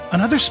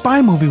Another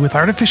spy movie with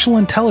artificial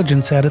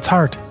intelligence at its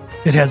heart.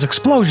 It has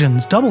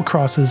explosions, double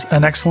crosses,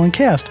 an excellent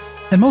cast,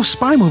 and most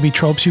spy movie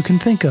tropes you can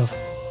think of.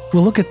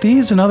 We'll look at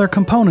these and other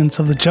components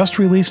of the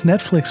just-released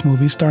Netflix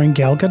movie starring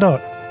Gal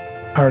Gadot,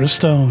 Heart of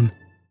Stone.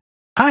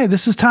 Hi,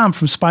 this is Tom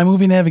from Spy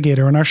Movie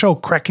Navigator and our show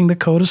Cracking the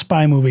Code of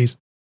Spy Movies.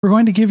 We're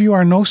going to give you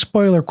our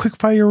no-spoiler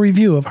quick-fire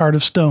review of Heart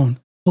of Stone.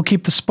 We'll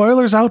keep the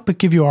spoilers out but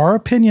give you our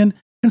opinion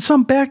and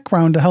some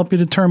background to help you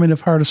determine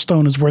if Heart of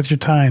Stone is worth your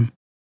time.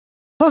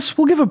 Plus,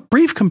 we'll give a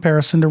brief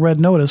comparison to Red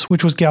Notice,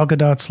 which was Gal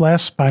Gadot's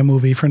last spy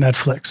movie for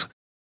Netflix.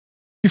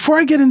 Before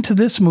I get into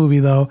this movie,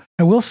 though,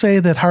 I will say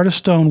that Heart of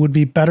Stone would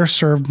be better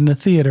served in a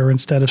theater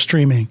instead of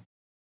streaming,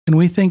 and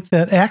we think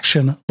that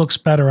action looks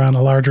better on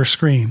a larger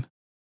screen.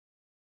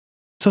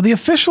 So the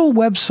official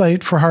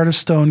website for Heart of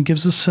Stone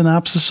gives a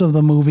synopsis of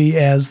the movie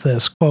as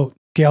this, quote,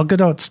 Gal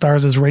Gadot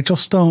stars as Rachel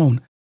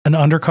Stone, an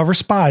undercover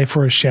spy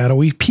for a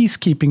shadowy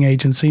peacekeeping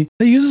agency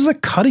that uses a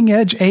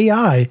cutting-edge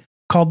AI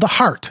called the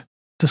Heart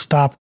to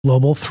stop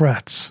global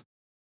threats.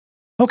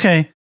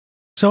 Okay,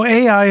 so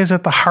AI is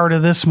at the heart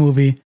of this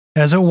movie,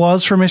 as it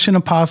was for Mission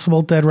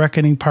Impossible Dead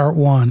Reckoning Part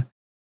 1.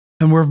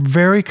 And we're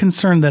very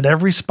concerned that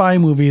every spy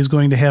movie is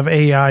going to have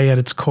AI at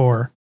its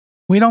core.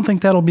 We don't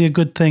think that'll be a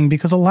good thing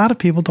because a lot of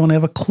people don't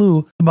have a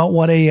clue about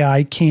what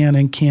AI can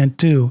and can't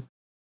do.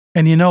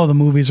 And you know the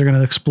movies are going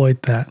to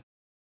exploit that.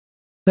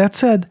 That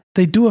said,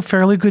 they do a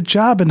fairly good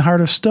job in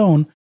Heart of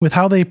Stone with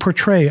how they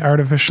portray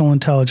artificial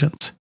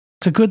intelligence.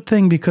 It's a good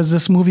thing because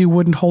this movie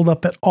wouldn't hold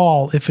up at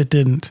all if it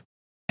didn't.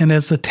 And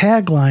as the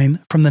tagline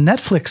from the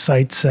Netflix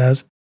site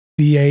says,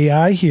 the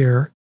AI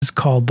here is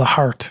called the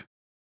Heart.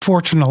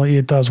 Fortunately,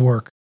 it does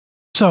work.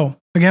 So,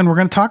 again, we're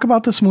going to talk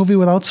about this movie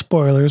without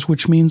spoilers,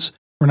 which means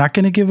we're not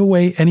going to give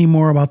away any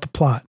more about the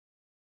plot.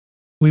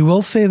 We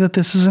will say that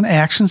this is an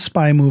action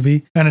spy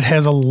movie, and it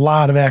has a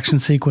lot of action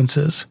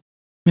sequences.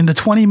 I mean, the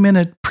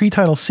 20-minute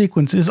pre-title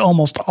sequence is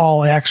almost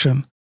all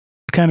action.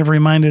 It kind of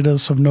reminded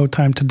us of No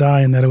Time to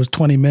Die in that it was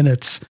 20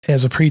 minutes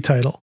as a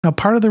pre-title. Now,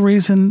 part of the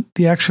reason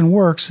the action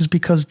works is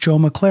because Joe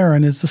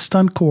McLaren is the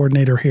stunt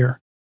coordinator here.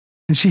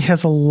 And she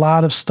has a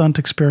lot of stunt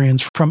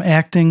experience from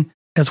acting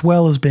as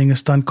well as being a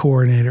stunt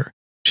coordinator.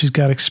 She's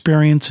got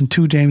experience in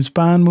 2 James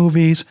Bond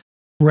movies,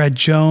 Red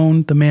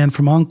Joan, The Man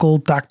from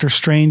U.N.C.L.E., Doctor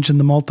Strange in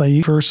the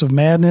Multiverse of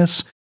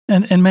Madness,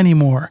 and many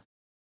more.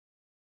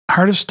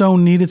 Heart of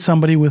Stone needed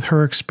somebody with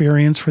her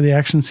experience for the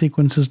action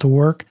sequences to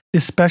work,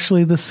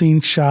 especially the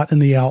scene shot in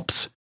the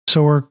Alps.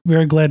 So we're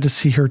very glad to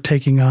see her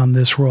taking on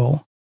this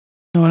role.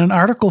 Now, in an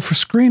article for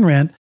Screen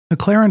Rant,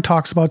 McLaren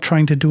talks about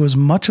trying to do as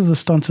much of the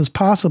stunts as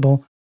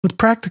possible with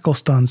practical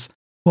stunts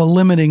while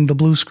limiting the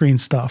blue screen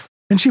stuff.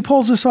 And she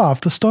pulls this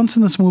off. The stunts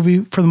in this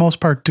movie, for the most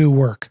part, do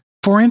work.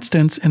 For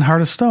instance, in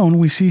Heart of Stone,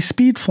 we see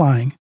speed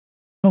flying.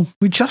 Well,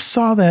 we just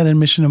saw that in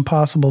Mission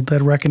Impossible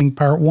Dead Reckoning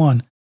Part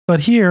 1.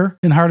 But here,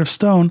 in Heart of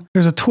Stone,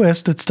 there's a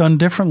twist that's done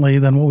differently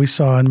than what we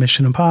saw in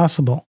Mission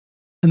Impossible.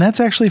 And that's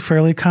actually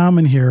fairly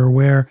common here,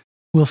 where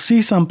we'll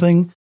see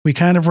something, we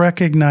kind of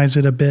recognize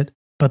it a bit,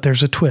 but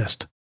there's a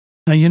twist.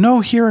 Now, you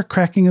know, here at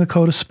Cracking the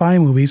Code of Spy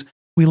Movies,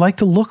 we like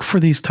to look for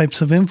these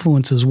types of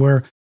influences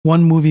where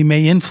one movie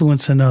may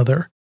influence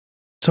another.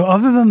 So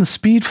other than the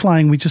speed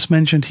flying we just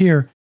mentioned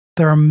here,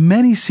 there are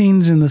many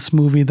scenes in this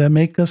movie that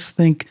make us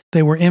think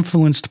they were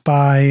influenced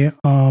by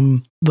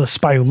The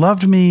Spy Who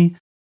Loved Me,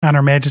 On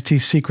Her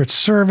Majesty's Secret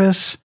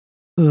Service,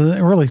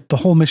 really the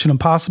whole Mission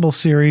Impossible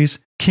series,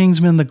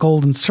 Kingsman, The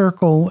Golden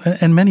Circle,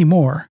 and many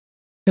more.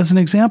 As an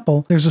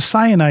example, there's a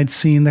cyanide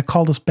scene that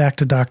called us back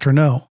to Dr.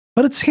 No,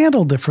 but it's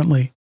handled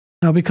differently.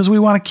 Now, because we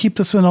want to keep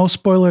this a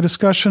no-spoiler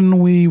discussion,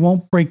 we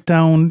won't break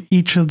down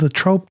each of the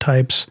trope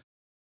types,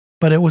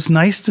 but it was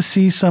nice to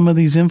see some of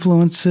these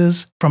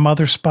influences from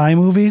other spy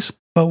movies,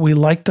 but we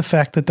liked the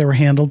fact that they were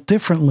handled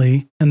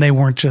differently and they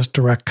weren't just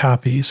direct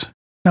copies.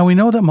 Now, we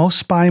know that most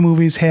spy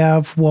movies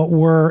have what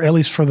were, at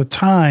least for the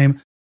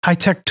time,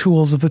 high-tech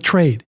tools of the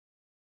trade.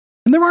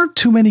 And there aren't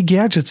too many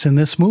gadgets in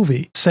this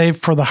movie, save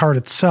for the Heart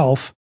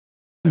itself.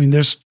 I mean,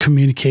 there's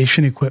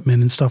communication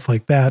equipment and stuff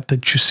like that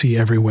you see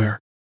everywhere.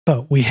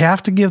 But we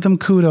have to give them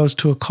kudos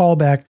to a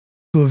callback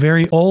to a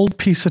very old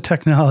piece of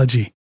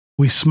technology.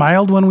 We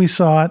smiled when we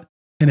saw it,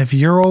 and if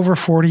you're over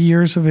 40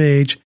 years of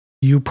age,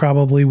 you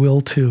probably will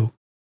too.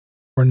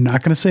 We're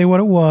not going to say what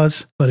it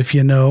was, but if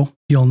you know,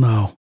 you'll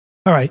know.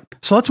 All right,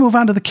 so let's move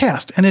on to the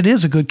cast, and it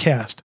is a good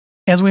cast.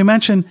 As we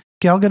mentioned,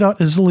 Gal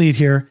Gadot is the lead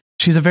here.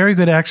 She's a very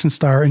good action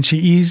star, and she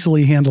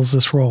easily handles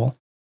this role.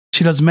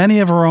 She does many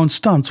of her own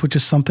stunts, which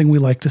is something we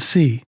like to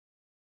see.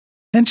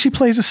 And she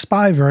plays a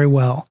spy very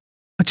well.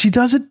 But she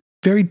does it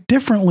very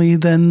differently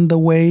than the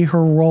way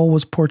her role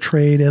was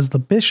portrayed as the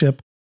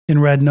Bishop in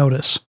Red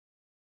Notice.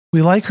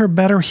 We like her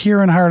better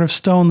here in Heart of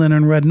Stone than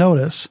in Red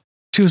Notice.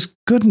 She was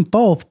good in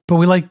both, but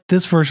we like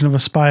this version of a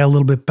spy a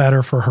little bit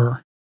better for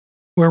her.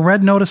 Where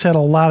Red Notice had a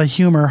lot of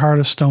humor, Heart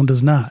of Stone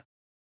does not.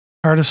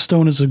 Heart of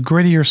Stone is a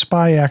grittier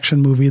spy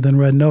action movie than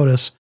Red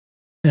Notice,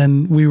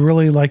 and we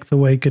really like the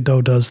way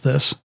Gadot does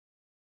this.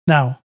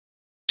 Now,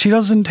 she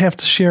doesn't have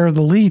to share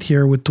the lead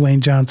here with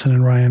Dwayne Johnson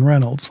and Ryan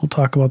Reynolds. We'll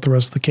talk about the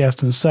rest of the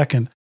cast in a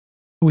second.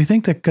 We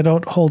think that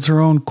Gadot holds her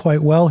own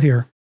quite well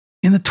here.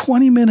 In the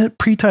 20-minute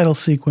pre-title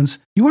sequence,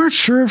 you aren't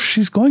sure if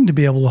she's going to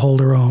be able to hold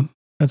her own.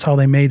 That's how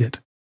they made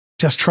it.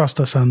 Just trust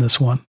us on this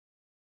one.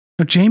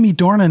 Now, Jamie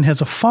Dornan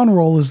has a fun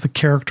role as the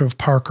character of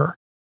Parker,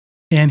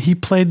 and he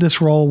played this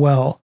role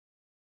well.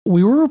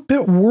 We were a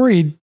bit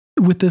worried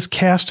with this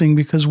casting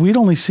because we'd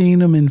only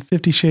seen him in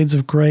 50 Shades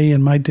of Grey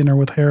and My Dinner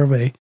with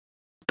Hervé.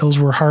 Those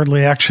were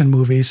hardly action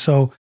movies,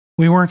 so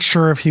we weren't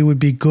sure if he would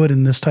be good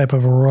in this type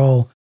of a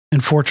role.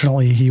 And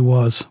fortunately, he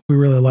was. We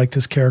really liked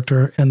his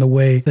character and the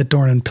way that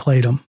Dornan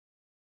played him.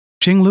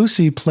 Jing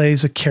Lucy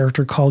plays a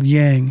character called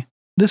Yang.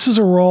 This is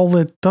a role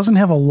that doesn't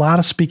have a lot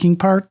of speaking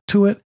part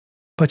to it,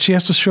 but she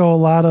has to show a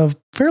lot of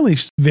fairly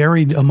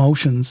varied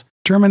emotions.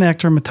 German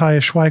actor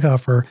Matthias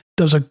Schweighöfer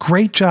does a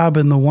great job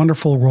in the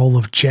wonderful role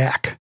of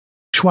Jack.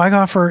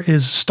 Schweighöfer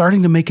is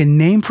starting to make a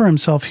name for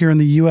himself here in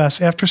the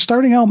US after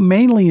starting out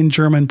mainly in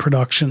German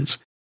productions.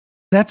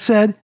 That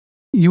said,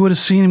 you would have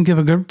seen him give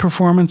a good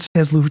performance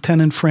as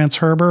Lieutenant Franz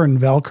Herber in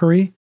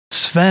Valkyrie,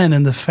 Sven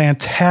in the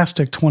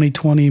fantastic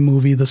 2020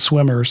 movie The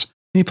Swimmers,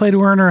 and he played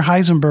Werner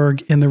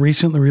Heisenberg in the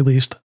recently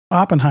released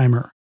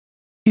Oppenheimer.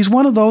 He's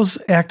one of those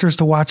actors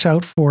to watch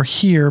out for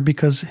here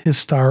because his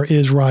star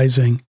is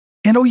rising.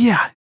 And oh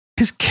yeah,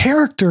 his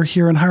character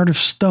here in Heart of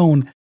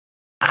Stone,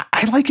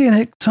 I like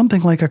it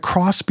something like a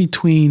cross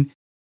between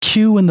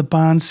Q in the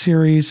Bond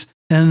series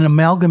and an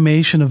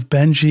amalgamation of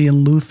Benji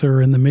and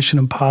Luther in the Mission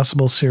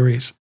Impossible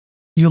series.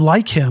 You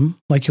like him,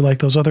 like you like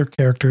those other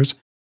characters.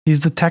 He's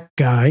the tech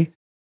guy.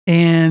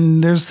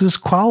 And there's this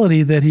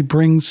quality that he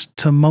brings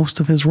to most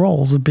of his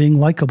roles of being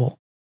likable.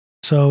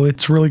 So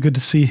it's really good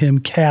to see him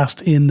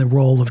cast in the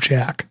role of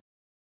Jack.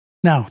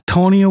 Now,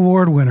 Tony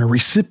Award winner,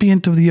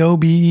 recipient of the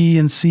OBE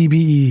and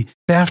CBE,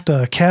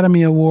 BAFTA,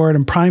 Academy Award,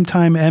 and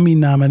Primetime Emmy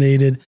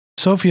nominated,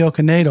 Sophie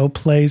Okonedo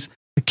plays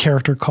the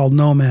character called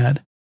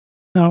Nomad.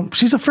 Now,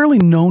 she's a fairly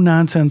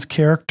no-nonsense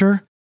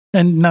character.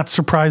 And not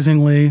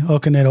surprisingly,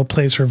 Okonedo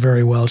plays her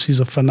very well.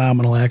 She's a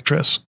phenomenal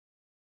actress.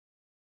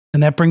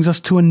 And that brings us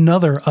to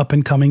another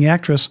up-and-coming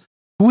actress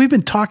who we've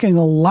been talking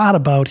a lot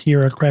about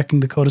here at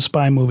Cracking the Code of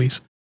Spy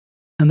Movies.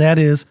 And that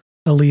is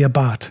Alia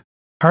Bhatt.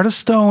 Heart of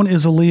Stone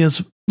is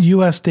Alia's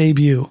U.S.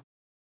 debut.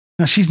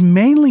 Now, she's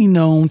mainly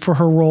known for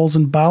her roles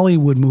in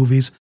Bollywood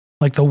movies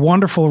like The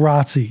Wonderful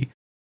Razzie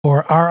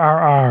or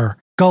RRR,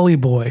 Gully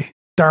Boy,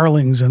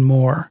 Darlings, and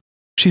more.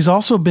 She's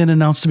also been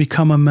announced to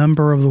become a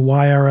member of the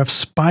YRF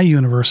spy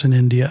universe in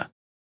India.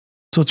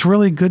 So it's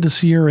really good to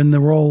see her in the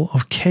role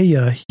of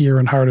Kaya here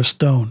in Heart of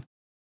Stone.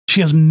 She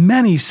has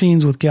many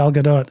scenes with Gal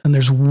Gadot, and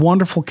there's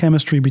wonderful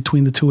chemistry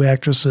between the two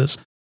actresses.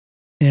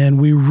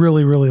 And we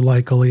really, really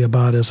like Alia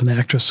Bhatt as an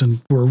actress,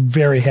 and we're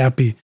very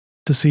happy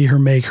to see her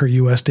make her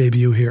U.S.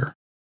 debut here.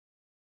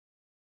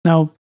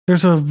 Now,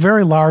 there's a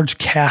very large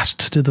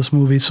cast to this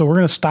movie, so we're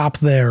going to stop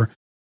there.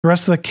 The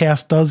rest of the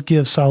cast does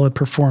give solid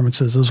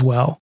performances as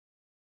well.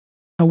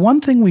 Now,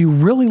 one thing we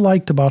really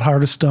liked about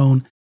Heart of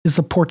Stone is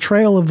the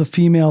portrayal of the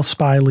female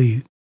spy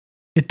lead.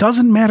 It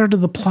doesn't matter to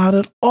the plot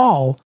at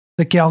all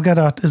that Gal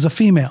Gadot is a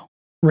female.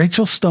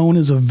 Rachel Stone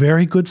is a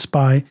very good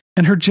spy,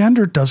 and her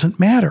gender doesn't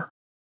matter.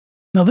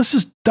 Now, this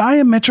is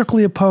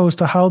diametrically opposed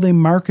to how they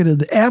marketed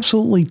the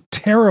absolutely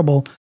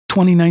terrible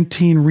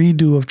 2019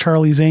 redo of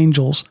Charlie's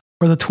Angels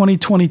or the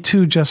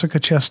 2022 Jessica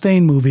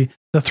Chastain movie,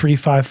 The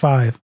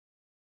 355.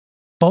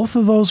 Both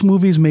of those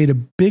movies made a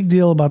big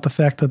deal about the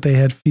fact that they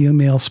had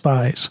female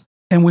spies.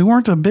 And we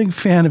weren't a big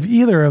fan of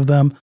either of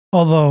them,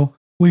 although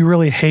we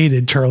really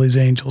hated Charlie's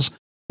Angels.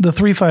 The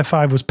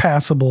 355 was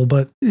passable,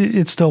 but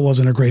it still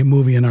wasn't a great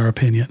movie in our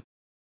opinion.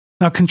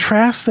 Now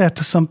contrast that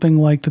to something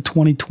like the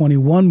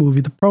 2021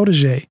 movie The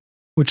Protégé,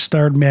 which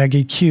starred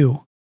Maggie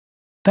Q.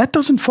 That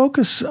doesn't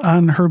focus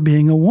on her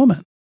being a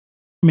woman.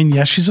 I mean,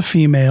 yes, she's a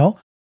female,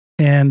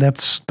 and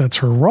that's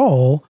her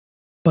role,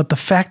 but the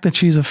fact that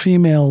she's a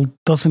female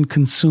doesn't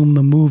consume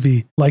the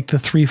movie like the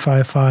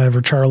 355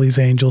 or Charlie's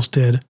Angels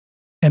did.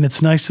 And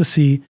it's nice to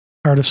see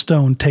Heart of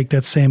Stone take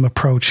that same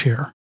approach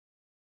here.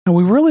 Now,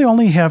 we really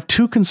only have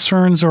two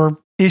concerns or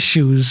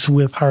issues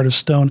with Heart of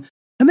Stone,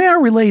 and they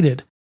are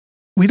related.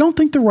 We don't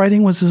think the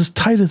writing was as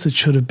tight as it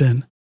should have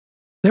been.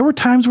 There were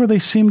times where they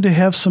seemed to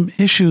have some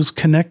issues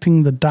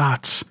connecting the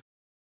dots.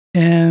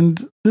 And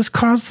this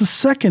caused the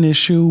second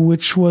issue,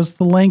 which was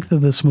the length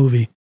of this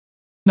movie.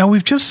 Now,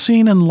 we've just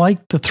seen and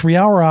liked the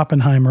 3-hour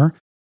Oppenheimer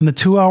and the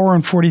 2-hour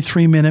and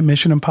 43-minute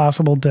Mission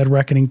Impossible Dead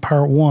Reckoning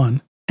Part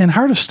 1. And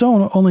Heart of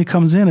Stone only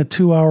comes in at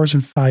 2 hours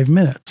and 5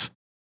 minutes.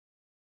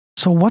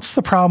 So what's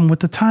the problem with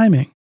the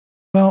timing?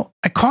 Well,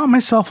 I caught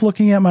myself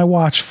looking at my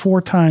watch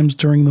 4 times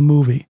during the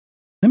movie.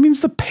 That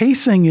means the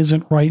pacing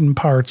isn't right in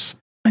parts.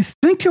 I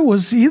think it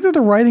was either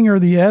the writing or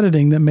the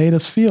editing that made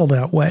us feel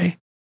that way.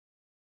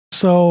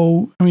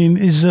 So, I mean,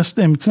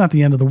 it's not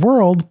the end of the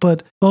world,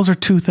 but those are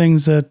two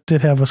things that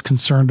did have us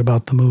concerned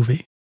about the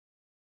movie.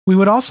 We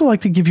would also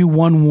like to give you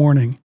one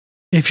warning.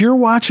 If you're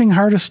watching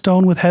Heart of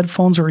Stone with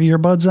headphones or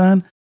earbuds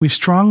on, we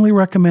strongly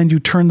recommend you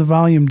turn the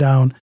volume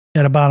down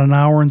at about 1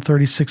 hour and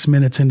 36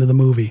 minutes into the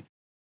movie.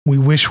 We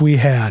wish we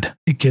had.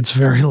 It gets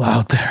very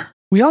loud there.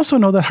 We also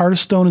know that Heart of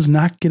Stone is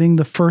not getting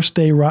the first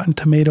day Rotten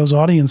Tomatoes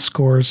audience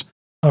scores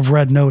of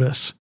Red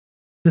Notice.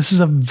 This is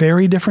a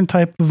very different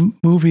type of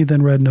movie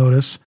than Red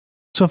Notice,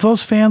 so if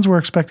those fans were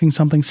expecting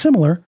something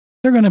similar,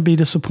 they're going to be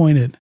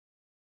disappointed.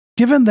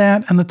 Given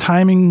that and the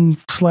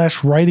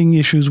timing/writing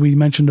issues we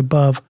mentioned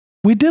above,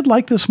 we did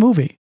like this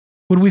movie.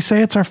 Would we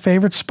say it's our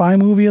favorite spy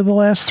movie of the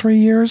last 3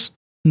 years?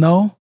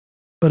 No,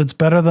 but it's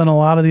better than a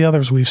lot of the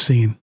others we've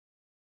seen.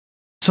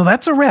 So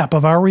that's a wrap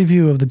of our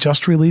review of the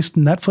just-released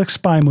Netflix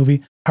spy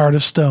movie, Heart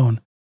of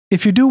Stone.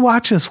 If you do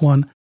watch this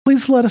one,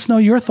 please let us know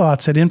your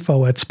thoughts at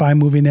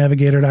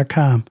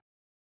info@spymovienavigator.com.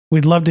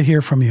 We'd love to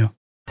hear from you.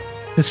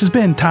 This has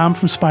been Tom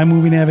from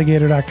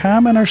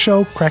SpyMovieNavigator.com and our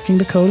show, Cracking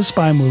the Code of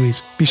Spy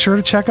Movies. Be sure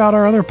to check out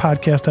our other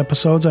podcast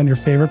episodes on your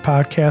favorite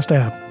podcast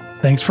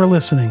app. Thanks for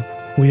listening.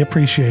 We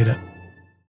appreciate it.